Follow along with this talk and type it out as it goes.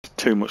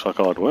too much like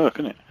hard work,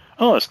 isn't it?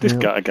 Oh, it's this Yeah.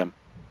 guy again.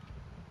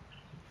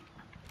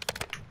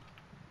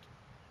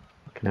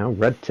 Now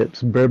red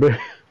tips, baby.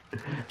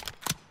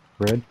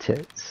 Red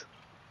tits.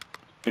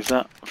 Is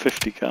that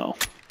 50 cal?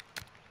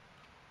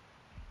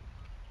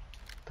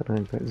 Don't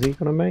know, but is he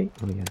gonna mate?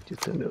 Oh yeah,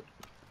 just turned up.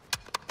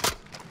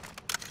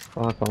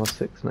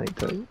 556 and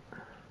 82.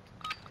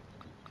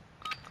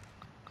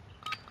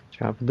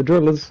 Watch out for the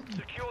drillers.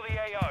 Secure the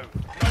AO.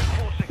 No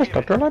force Just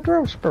a driller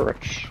drill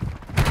spirits.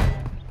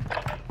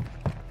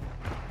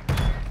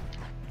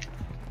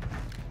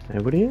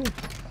 Nobody here.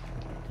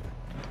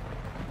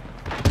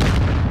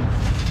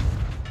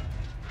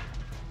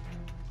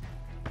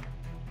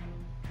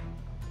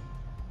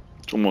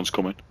 Someone's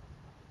coming.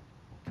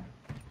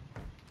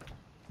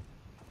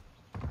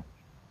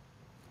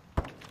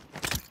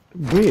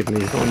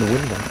 Weirdly, he's not on the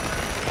window.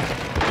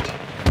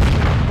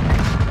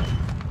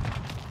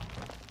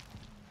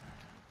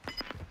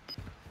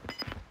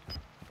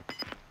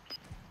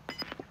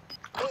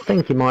 I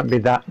think he might be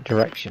that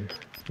direction.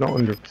 Not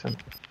 100%.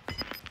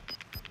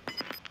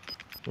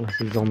 Unless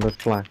he's on the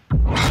flag.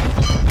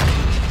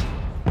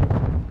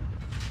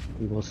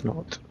 He was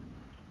not.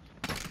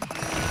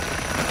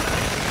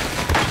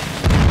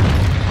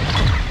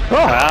 Oh!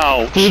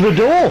 Ouch! Through the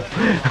door!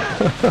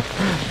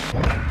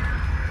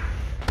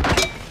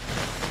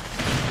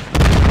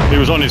 He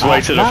was on his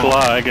way to the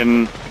flag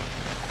and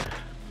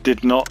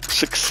did not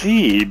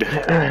succeed.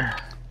 I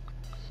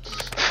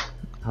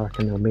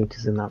reckon there are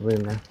meters in that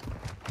room now.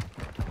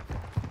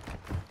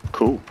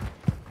 Cool.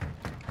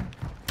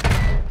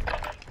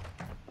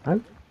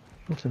 Oh,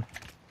 awesome.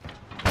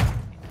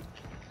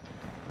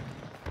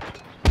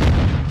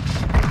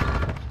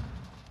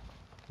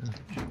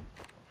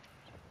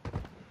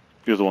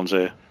 The other one's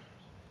here.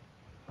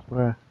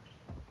 Where?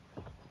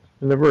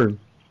 In the room?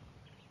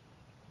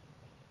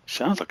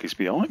 Sounds like he's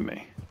behind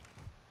me.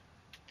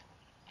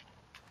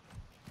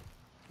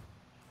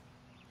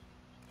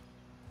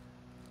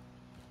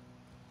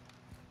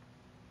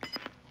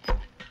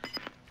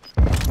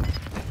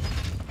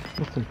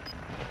 Awesome.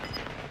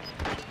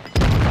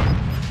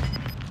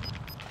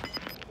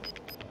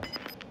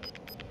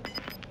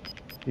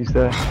 He's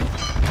there.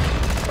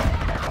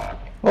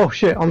 Oh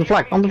shit, on the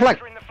flag, on the flag!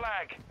 Capturing the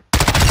flag.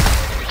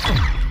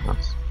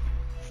 Nice.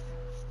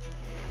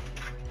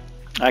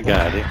 I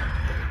got it.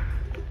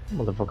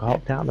 Motherfucker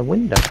hopped out the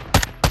window.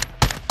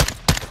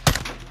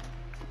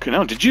 Okay,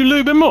 now, did you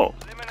lube him up?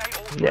 Eliminate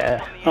all Yeah.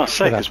 threats on the Oh,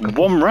 say, that's because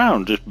good. one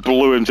round just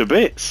blew him to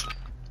bits.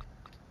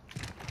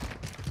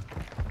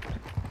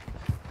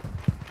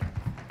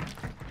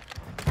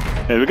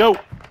 Here we go.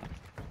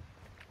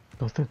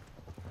 Nothing.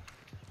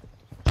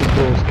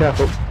 Doors,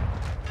 careful.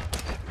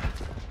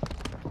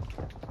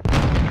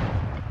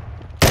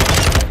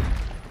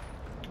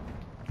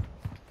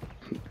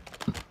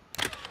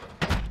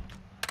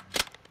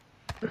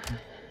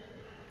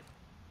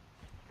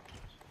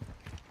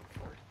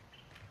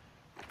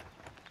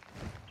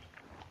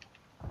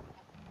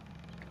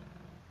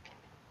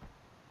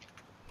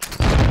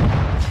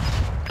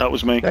 That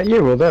was me. That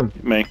you or them?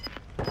 Me.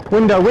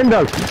 Window,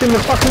 window! It's in the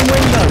fucking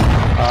window!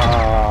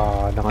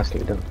 Ah,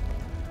 nicely done.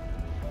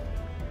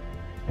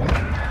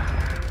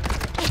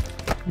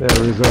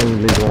 There is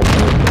only one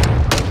window.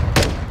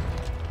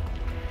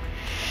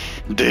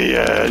 The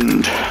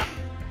end.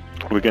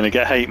 We're going to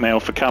get hate mail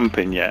for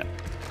camping yet.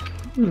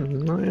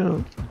 Not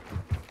yet.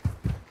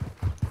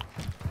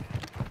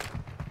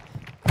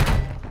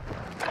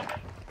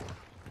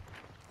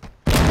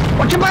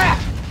 Watch your back!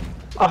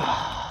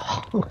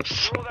 Oh,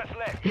 shit. All that's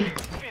left.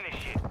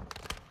 Finish it.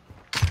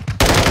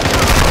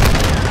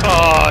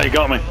 Oh, he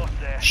got me. Lost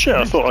there. Shit,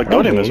 I thought I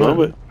got him as well,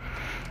 but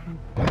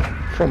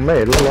From me,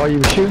 it looked like you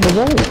were shooting the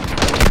wall.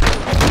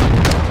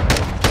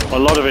 a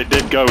lot of it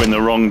did go in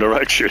the wrong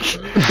direction.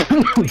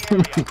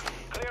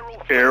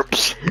 Clear all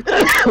Oops.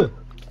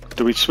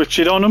 Do we switch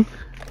it on them?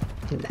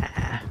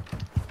 Nah.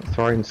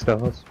 Throwing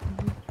stars.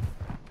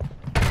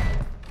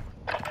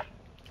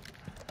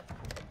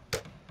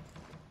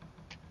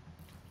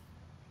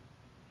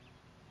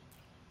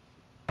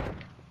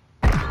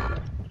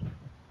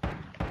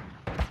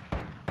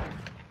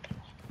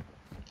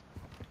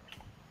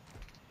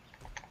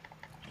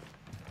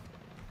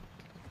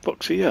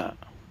 Fuck's he at?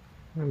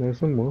 And there's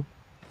some more.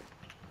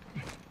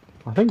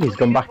 I think he's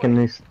gone back in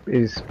his.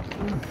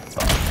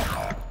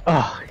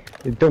 Ah,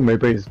 he's done me,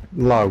 but he's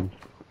low.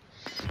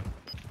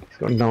 He's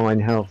got 9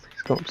 health.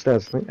 He's gone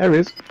upstairs, I think. There he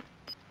is.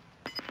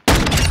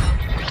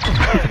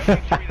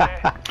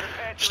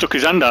 Stuck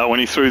his hand out when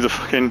he threw the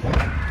fucking...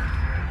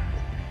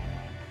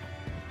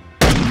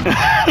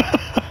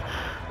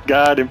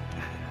 Got him.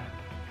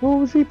 What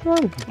was he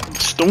throwing?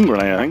 Stun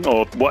grenade, I think,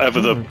 or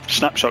whatever the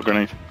snapshot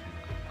grenade.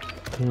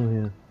 Oh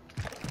yeah.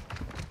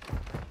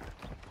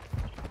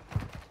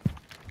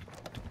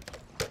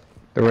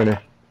 They're in it.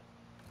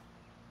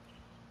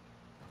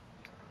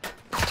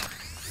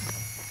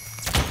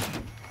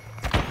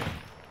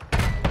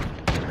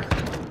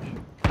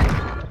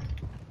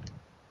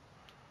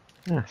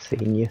 I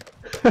seen you.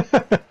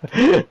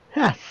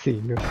 I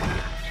seen you.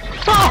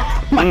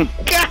 Oh my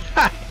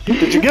god!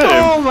 Did you get him?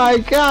 Oh my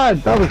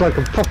god! That was like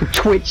a proper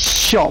Twitch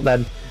shot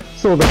then.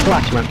 Saw the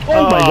flash, man.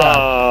 Oh my god!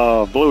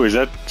 Oh, blew his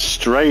head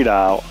straight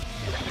out.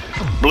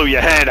 Blew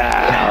your head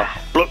out.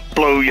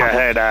 Blew your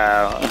head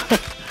out.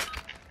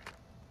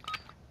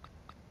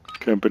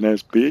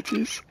 Company's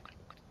bitches.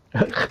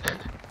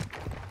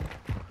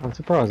 I'm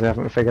surprised they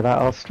haven't figured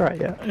out our strat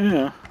yet.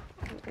 Yeah.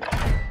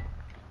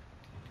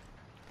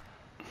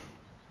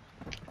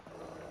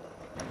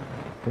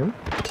 Yeah.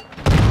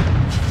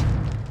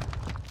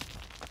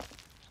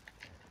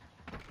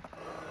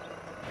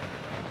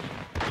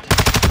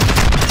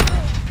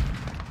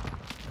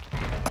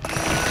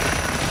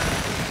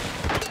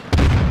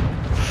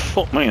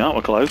 Fuck me, that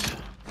was close.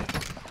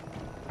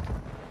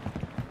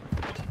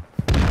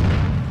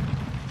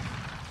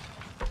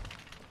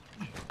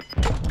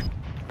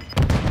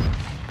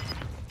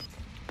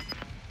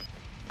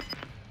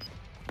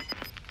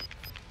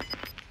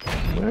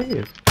 There he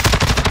is.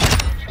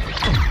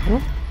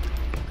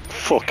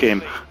 Fuck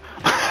him.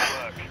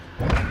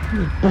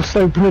 Bust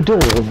open a door,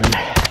 man.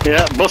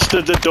 Yeah,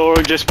 busted the door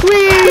and just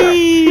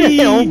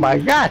whee! Oh my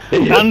god!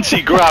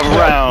 Anti-grav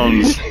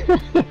rounds.